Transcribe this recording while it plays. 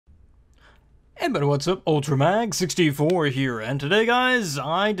Hey buddy, what's up? Ultramag64 here, and today guys,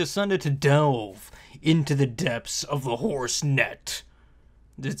 I decided to delve into the depths of the horse net.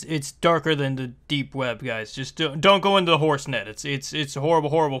 It's darker than the deep web, guys. Just don't go into the horse net. It's a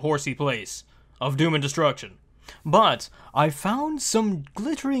horrible horsey place of doom and destruction. But I found some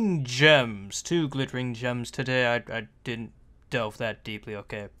glittering gems, 2 glittering gems today. I didn't delve that deeply,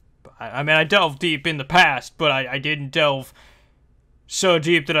 okay. I mean, I delved deep in the past, but I didn't delve so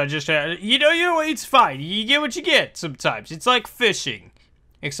deep that I just had, you know, it's fine. You get what you get sometimes. It's like fishing,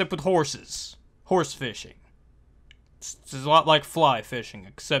 except with horses. Horse fishing. It's a lot like fly fishing,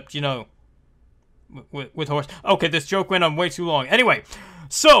 except, you know, with horse. Okay, this joke went on way too long. Anyway,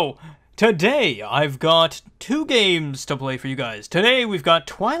 so today I've got 2 games to play for you guys. Today we've got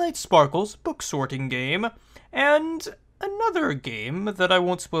Twilight Sparkle's book sorting game, and another game that I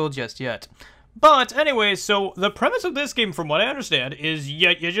won't spoil just yet. But anyway, so the premise of this game, from what I understand, is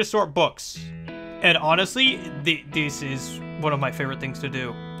you just sort books. And honestly, this is one of my favorite things to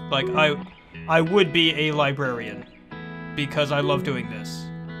do. Like, I would be a librarian, because I love doing this.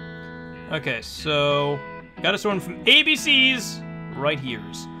 Okay, so gotta sort them from ABCs right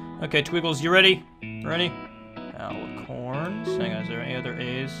here's. Okay, Twiggles, you ready? Ready? Alicorns. Hang on, is there any other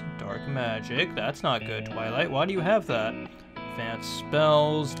A's? Dark magic. That's not good, Twilight. Why do you have that? Advanced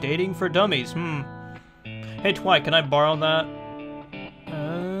spells, dating for dummies. Hey, Twi, can I borrow that?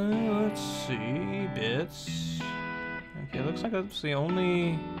 Let's see, bits. Okay, looks like that's the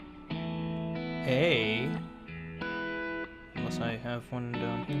only A. Unless I have one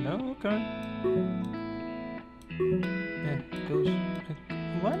down here. No, okay. Yeah, it goes.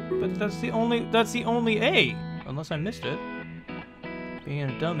 What? But that's the only A. Unless I missed it. Being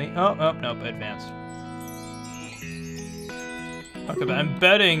a dummy. Oh, nope, advanced. Okay, but I'm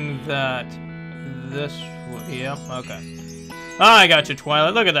betting that this... Yeah, okay. I got you,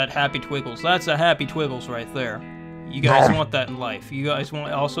 Twilight. Look at that happy Twiggles. That's a happy Twiggles right there. You guys want that in life. You guys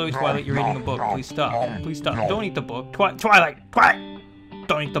want... Also, Twilight, you're eating a book. Please stop. Please stop. Don't eat the book. Twilight!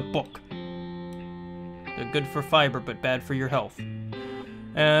 Don't eat the book. They're good for fiber, but bad for your health.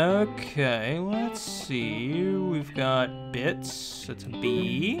 Okay, let's see. We've got bits. That's a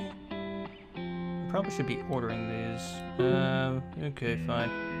B. Probably should be ordering these. Okay,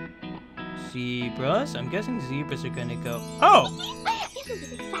 fine. Zebras. I'm guessing zebras are gonna go. Oh!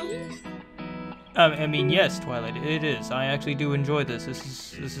 I mean, yes, Twilight, it is. I actually do enjoy this.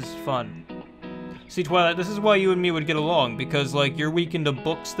 This is fun. See, Twilight, this is why you and me would get along, because like your week into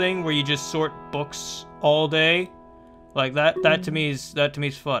books thing, where you just sort books all day, like that to me is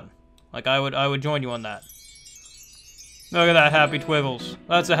fun. Like I would join you on that. Look at that happy Twiggles.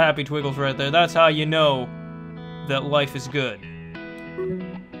 That's a happy Twiggles right there. That's how you know that life is good.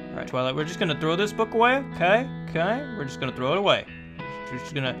 Alright, Twilight, we're just gonna throw this book away, okay? Okay? We're just gonna throw it away. We're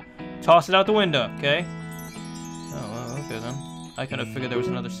just gonna toss it out the window, okay? Oh, well, okay then. I kind of figured there was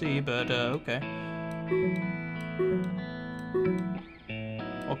another C, but, okay.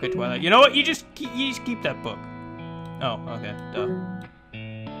 Okay, Twilight. You know what? You just keep that book. Oh, okay. Duh.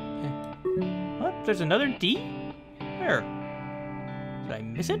 Okay. What? There's another D? Where? Did I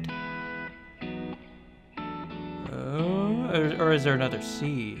miss it? Or is there another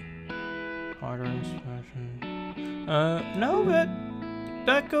C? Harder expression. No,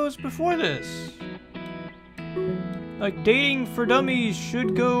 that goes before this. Like, dating for dummies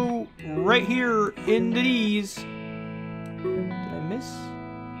should go right here in the D's. Did I miss?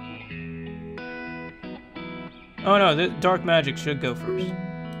 Oh no, the dark magic should go first.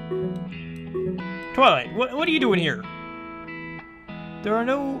 Twilight, what are you doing here? There are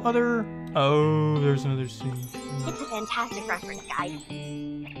no other... Oh, there's another scene. It's a fantastic reference, guys.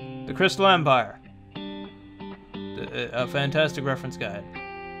 The Crystal Empire. A fantastic reference guide.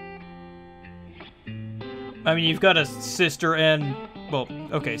 I mean, you've got a sister and... Well,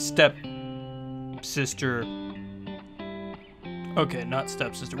 okay, step... sister... Okay, not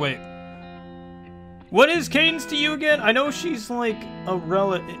stepsister. Wait. What is Cadence to you again? I know she's like a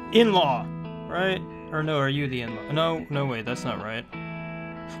in-law, right? Or no, are you the in-law? No, wait, that's not right.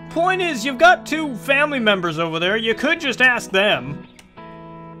 Point is, you've got 2 family members over there. You could just ask them.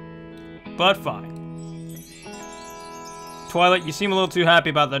 But fine. Twilight, you seem a little too happy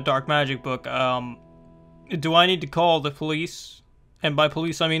about that dark magic book. Do I need to call the police? And by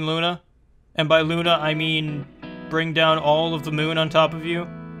police, I mean Luna. And by Luna, I mean bring down all of the moon on top of you.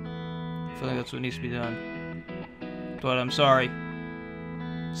 I feel like that's what needs to be done. But I'm sorry.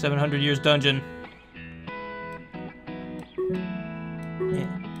 700 years dungeon. Yeah.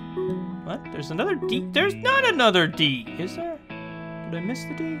 What? There's another D? There's not another D, is there? Did I miss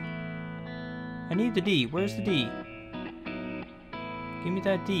the D? I need the D. Where's the D? Give me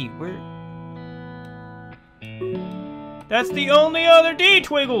that D. Where? That's the only other D,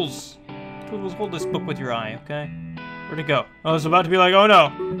 Twiggles! Twiggles, hold this book with your eye, okay? Where'd it go? I was about to be like, oh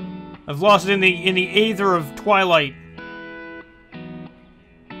no! I've lost it in the aether of Twilight.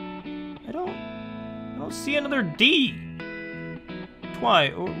 I don't see another D. Twi,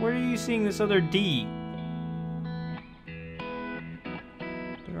 where are you seeing this other D?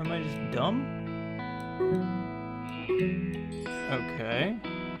 Or am I just dumb? Okay.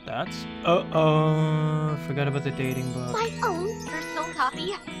 That's... forgot about the dating book. My own personal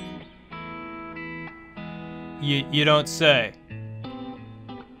copy. You don't say.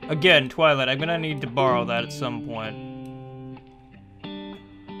 Again, Twilight, I'm gonna need to borrow that at some point.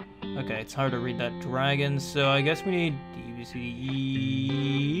 Okay, it's hard to read that dragon, so I guess we need D, B, C, D,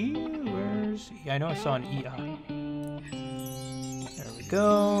 E... Where's E? I know I saw an E. There we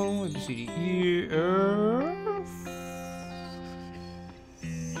go. A, B, C, D, E, F...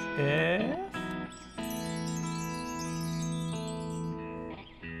 F...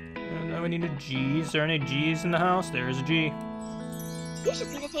 And then we need a G. Is there any G's in the house? There's a G. You should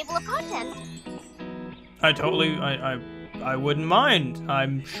see the table of contents. I wouldn't mind.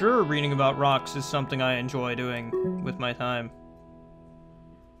 I'm sure reading about rocks is something I enjoy doing with my time.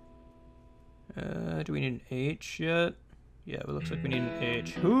 Do we need an H yet? Yeah, it looks like we need an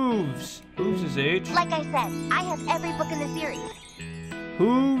H. Hooves! Hooves is H. Like I said, I have every book in the series.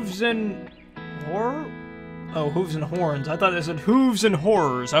 Hooves and... Horror? Oh, hooves and horns. I thought they said hooves and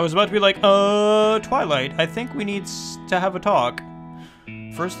horrors. I was about to be like, Twilight, I think we need to have a talk.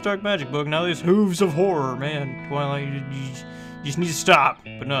 First the Dark Magic book, now there's hooves of horror. Man, Twilight, you just need to stop.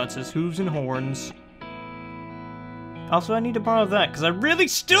 But no, it says hooves and horns. Also, I need to borrow that, because I really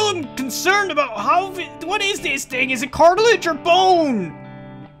still am concerned about what is this thing? Is it cartilage or bone?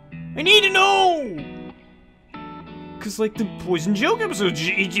 I need to know! Because, like, the Poison Joke episode,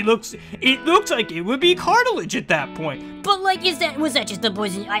 it looks like it would be cartilage at that point. But, like, was that just the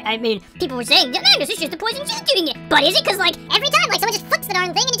poison? I mean, people were saying, yeah, this is just the poison Joke doing it. But is it? Because, like, every time, like, someone just flicks the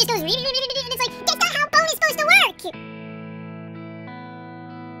darn thing and it just goes, and it's like, that's not how bone is supposed to work.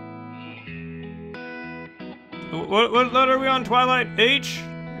 What letter are we on, Twilight? H?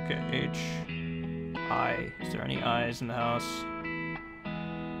 Okay, H. I. Is there any I's in the house?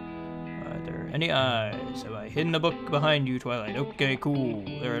 Are there any I's? Have I hidden a book behind you, Twilight? Okay, cool.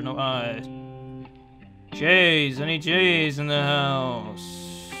 There are no I's. J's. Any J's in the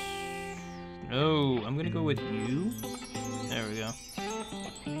house? No. I'm gonna go with you. There we go.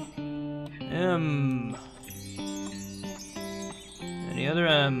 M. Any other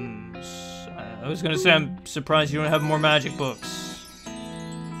M's? I was gonna say I'm surprised you don't have more magic books.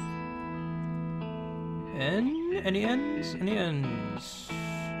 N? Any N's? Any N's?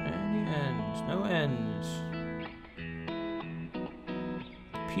 Any N's? No N's.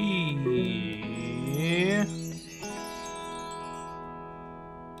 P.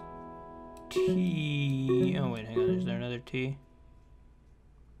 T. Oh wait, hang on. Is there another T?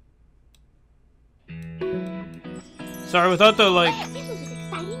 Sorry, without the like. This is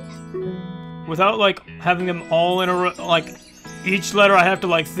exciting. Without, like, having them all in a row, like, each letter I have to,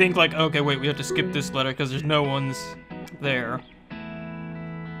 like, think, like, okay, wait, we have to skip this letter because there's no ones there.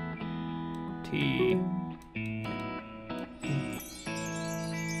 T.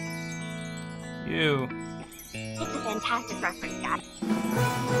 U. It's a fantastic reference, guys.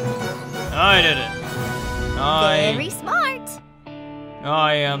 I did it. Very smart.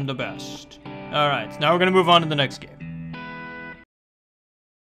 I am the best. Alright, now we're gonna move on to the next game.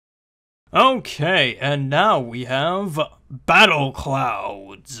 Okay, and now we have Battle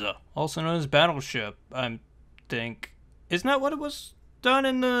Clouds, also known as Battleship, I think. Isn't that what it was done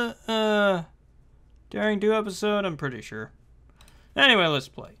in the, Daring Do episode? I'm pretty sure. Anyway, let's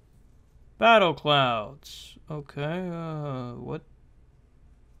play. Battle Clouds. Okay,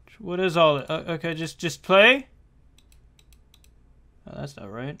 what is all that? Okay, just play? Oh, that's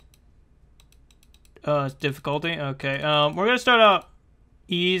not right. It's difficulty? Okay, we're gonna start out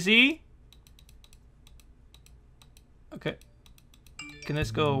easy. Okay. Can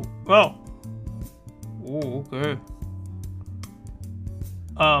this go? Oh. Oh, okay.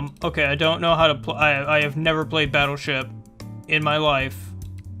 Okay, I don't know how to play. I have never played Battleship in my life.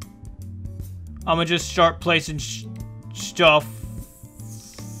 I'm gonna just start placing stuff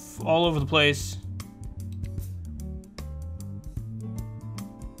all over the place.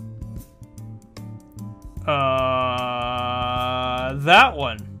 That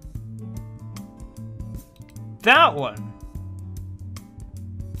one. That one.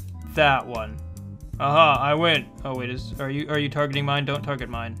 That one. Aha, I win. Oh wait, are you targeting mine? Don't target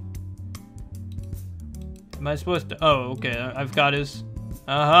mine. Am I supposed to? Oh, okay. I've got his.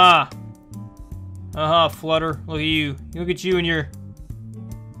 Aha. Aha, Flutter. Look at you. Look at you and your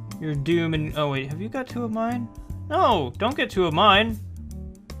doom and... Oh, wait. Have you got two of mine? No, don't get two of mine.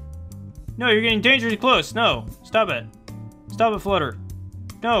 No, you're getting dangerously close. No, stop it. Stop it, Flutter.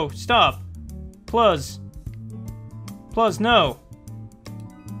 No, stop. Plus. Plus, no.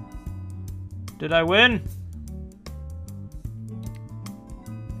 Did I win?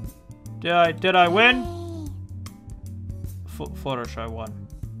 Did I win? Fluttershy won.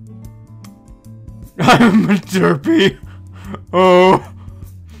 I'm a derpy. Oh.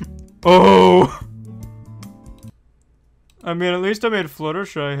 Oh. I mean, at least I made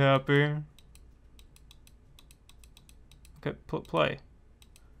Fluttershy happy. Okay, play.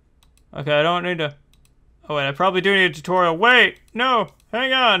 Okay, I don't need to... Oh, wait, I probably do need a tutorial. Wait! No!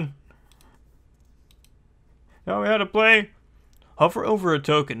 Hang on! Now we had to play. Hover over a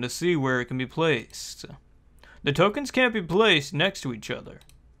token to see where it can be placed. The tokens can't be placed next to each other.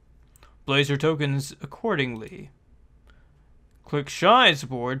 Place your tokens accordingly. Click Shy's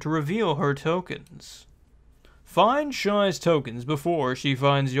board to reveal her tokens. Find Shy's tokens before she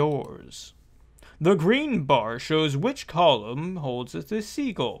finds yours. The green bar shows which column holds the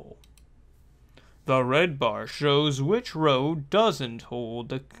seagull. The red bar shows which row doesn't hold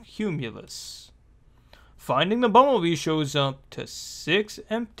the cumulus. Finding the bumblebee shows up to 6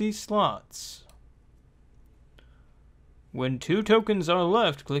 empty slots. When 2 tokens are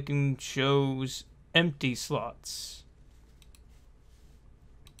left, clicking shows empty slots.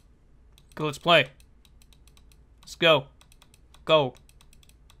 Go, let's play. Let's go. Go.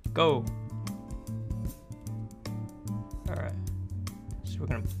 Go. Alright. So we're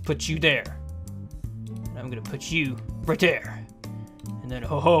gonna put you there. And I'm gonna put you right there. And then,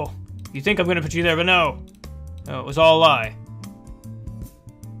 ho ho. You think I'm gonna put you there, but no. No, it was all a lie.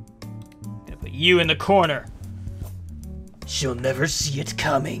 I'm gonna put you in the corner. She'll never see it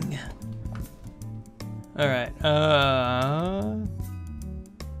coming. Alright,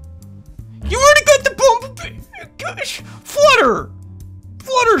 You already got the bumblebee! Gosh, Flutter!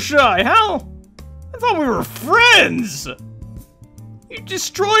 Fluttershy, how? I thought we were friends! You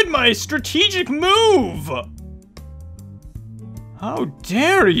destroyed my strategic move! How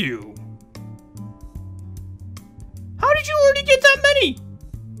dare you? How did you already get that many?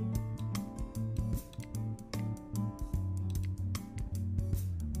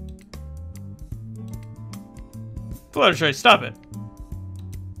 Fluttershy, stop it.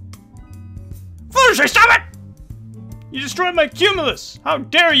 Fluttershy, stop it! You destroyed my cumulus! How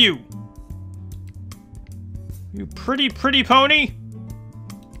dare you! You pretty pony!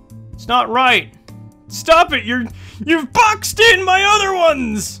 It's not right! Stop it! You've boxed in my other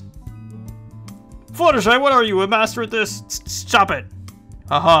ones! Fluttershy, what are you, a master at this? Stop it!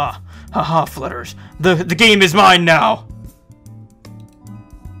 Haha. Haha, Flutters. The game is mine now!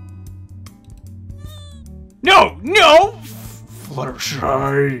 No! No!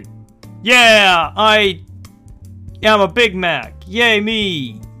 Fluttershy! Yeah, I'm a Big Mac. Yay,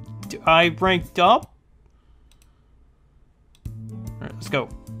 me! I ranked up? Alright, let's go.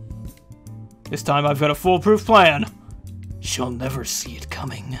 This time I've got a foolproof plan. She'll never see it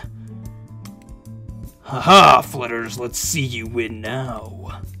coming. Haha, Flutters, let's see you win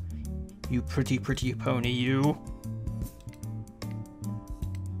now. You pretty pony, you.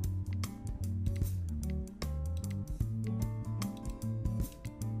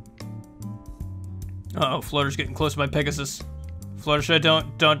 Uh-oh, Flutter's getting close to my Pegasus. Fluttershy,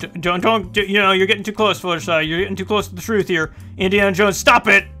 don't, you know, you're getting too close, Fluttershy. You're getting too close to the truth here. Indiana Jones, stop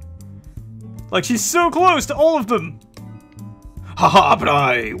it! Like, she's so close to all of them. Haha, but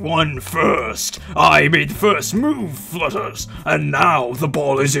I won first. I made the first move, Flutters, and now the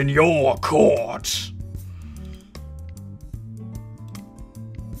ball is in your court.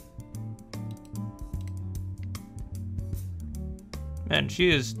 Man, she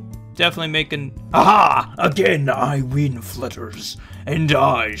is definitely making... Aha! Again I win, Flutters, and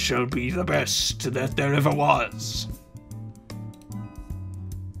I shall be the best that there ever was.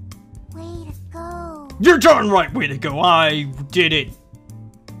 Way to go. You're darn right, way to go. I did it.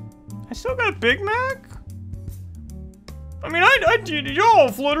 I still got Big Mac? I mean, I did it all,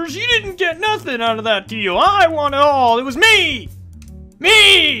 Flutters. You didn't get nothing out of that deal. I won it all. It was me!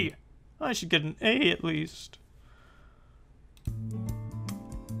 Me! I should get an A at least.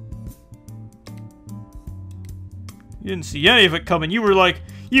 You didn't see any of it coming. You were like,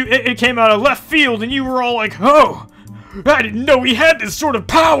 it came out of left field and you were all like, oh, I didn't know he had this sort of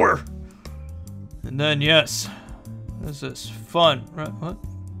power. And then, yes, what is this? Fun, right?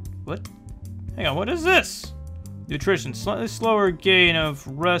 What? Hang on, what is this? Nutrition, slightly slower gain of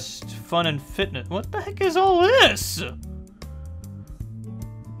rest, fun, and fitness. What the heck is all this?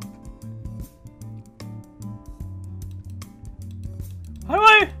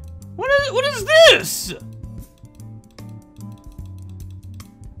 What is this?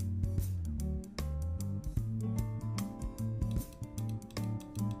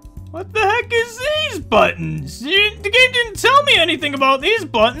 What the heck is these buttons? The game didn't tell me anything about these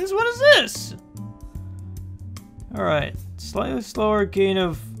buttons. What is this? Alright. Slightly slower gain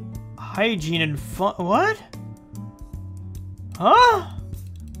of hygiene and fun. What? Huh?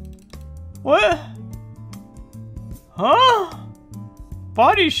 What? Huh?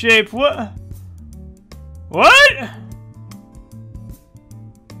 Body shape, what? What?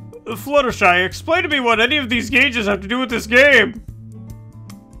 Fluttershy, explain to me what any of these gauges have to do with this game.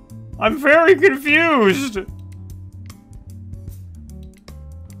 I'm very confused.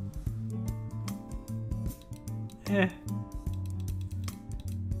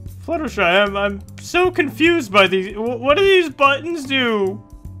 Fluttershy, I'm so confused by these. What do these buttons do?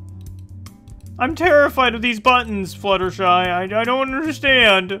 I'm terrified of these buttons, Fluttershy. I don't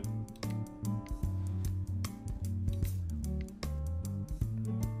understand.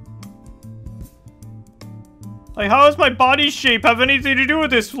 Like, how does my body shape have anything to do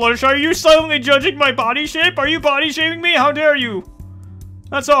with this, Fluttershy? Are you silently judging my body shape? Are you body shaming me? How dare you?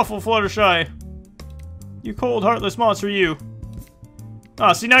 That's awful, Fluttershy. You cold, heartless monster, you.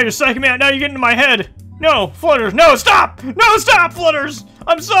 Ah, see, now you're psyching me out. Now you're getting into my head. No, Flutters. No, stop! No, stop, Flutters!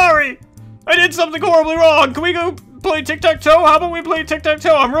 I'm sorry! I did something horribly wrong. Can we go play tic-tac-toe? How about we play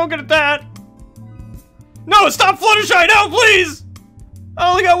tic-tac-toe? I'm real good at that. No, stop, Fluttershy! No, please! I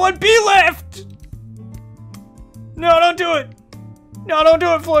only got one bee left! No, don't do it! No, don't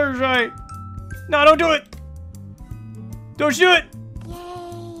do it, Fluttershy! No, don't do it! Don't you do it!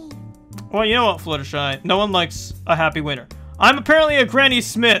 Yay! Well, you know what, Fluttershy? No one likes a happy winner. I'm apparently a Granny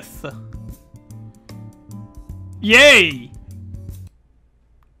Smith. Yay!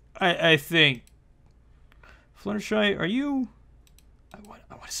 I think. Fluttershy, are you... I want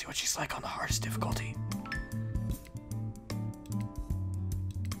to see what she's like on the hardest difficulty.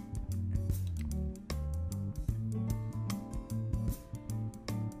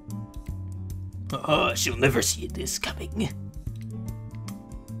 She'll never see this coming.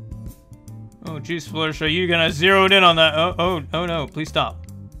 Oh, jeez, Fluttershy, you gonna zero it in on that? Oh no, please stop.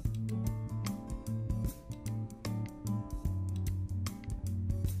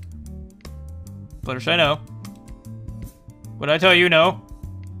 Fluttershy, no. What did I tell you, no?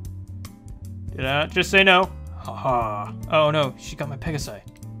 Did I not just say no? Haha. Oh no, she got my Pegasi.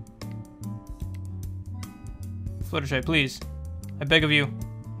 Fluttershy, please. I beg of you.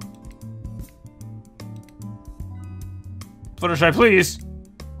 Fluttershy, please.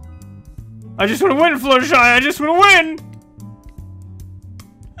 I just want to win, Fluttershy. I just want to win.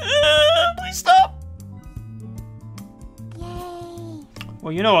 Please stop. Yay!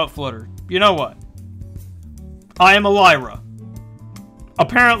 Well, you know what, Flutter? You know what? I am a Lyra.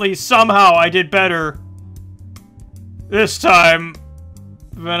 Apparently, somehow, I did better this time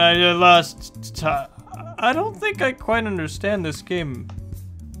than I did last time. I don't think I quite understand this game.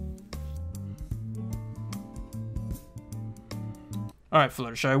 Alright,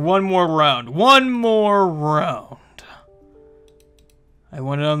 Fluttershy, one more round. One more round. I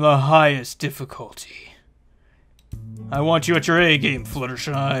want it on the highest difficulty. I want you at your A game,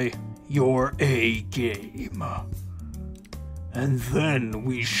 Fluttershy. Your A game. And then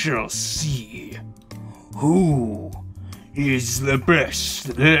we shall see who is the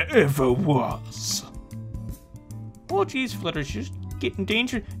best there ever was. Oh, jeez, Fluttershy, just getting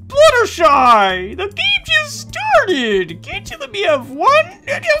dangerous. Fluttershy! The game just started! Can't you let me have one?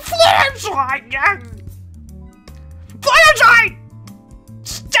 Fluttershy! Fluttershy!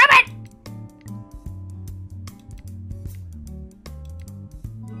 Stop it!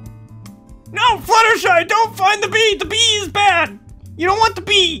 No, Fluttershy, don't find the bee! The bee is bad! You don't want the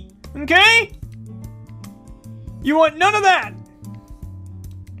bee, okay? You want none of that!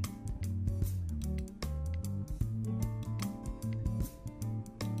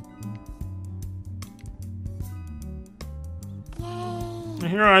 Yay!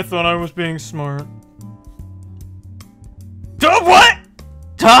 Here I thought I was being smart. What?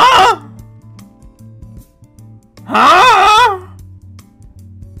 Huh? Huh?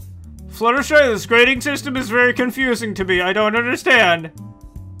 Fluttershy, this grading system is very confusing to me. I don't understand.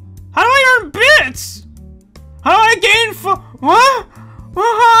 How do I earn bits? How do I gain what?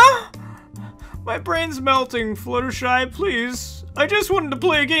 Uh-huh. My brain's melting, Fluttershy, please. I just wanted to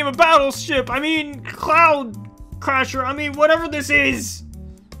play a game of Battleship. I mean, Cloud Crasher. I mean, whatever this is.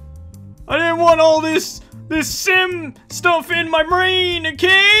 I didn't want all this sim stuff in my brain,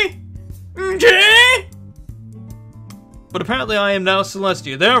 okay? Okay? But apparently I am now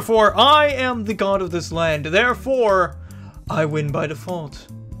Celestia. Therefore, I am the god of this land. Therefore, I win by default.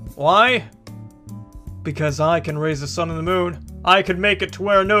 Why? Because I can raise the sun and the moon. I can make it to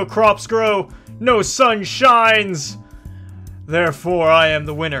where no crops grow, no sun shines. Therefore, I am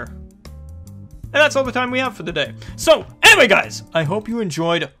the winner. And that's all the time we have for the day. So, anyway, guys, I hope you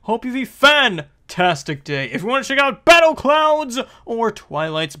enjoyed. Hope you have a fantastic day. If you want to check out Battle Clouds or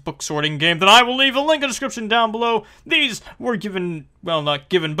Twilight's book sorting game, then I will leave a link in the description down below. These were given, well, not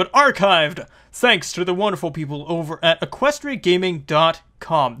given, but archived, thanks to the wonderful people over at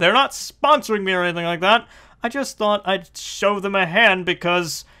EquestriaGaming.com. They're not sponsoring me or anything like that. I just thought I'd show them a hand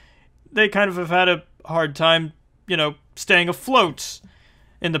because they kind of have had a hard time, you know, staying afloat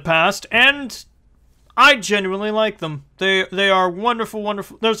in the past, and I genuinely like them. They are wonderful,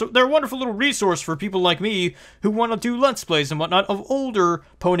 wonderful. They're a wonderful little resource for people like me who want to do Let's Plays and whatnot of older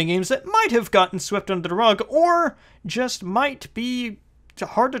pony games that might have gotten swept under the rug or just might be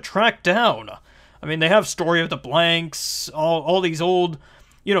hard to track down. I mean, they have Story of the Blanks, all these old,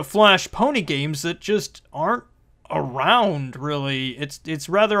 you know, Flash pony games that just aren't around, really. It's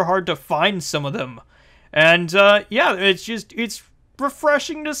rather hard to find some of them. And, yeah, it's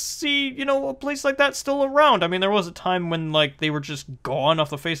refreshing to see, you know, a place like that still around. I mean, there was a time when, like, they were just gone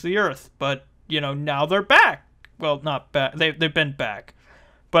off the face of the earth, but, you know, now they're back. Well, not back. They've been back.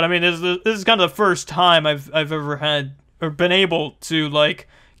 But, I mean, this is kind of the first time I've ever had, or been able to, like,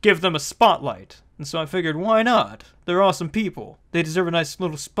 give them a spotlight. And so I figured, why not? They're awesome people. They deserve a nice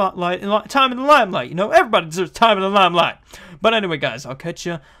little spotlight and time in the limelight. You know, everybody deserves time in the limelight. But anyway, guys, I'll catch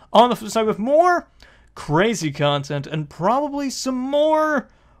you on the flip side with more crazy content and probably some more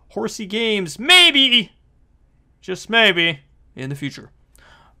horsey games, maybe, just maybe, in the future.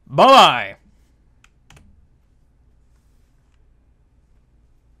 Bye-bye.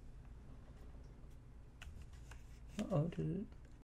 Uh-oh, did it?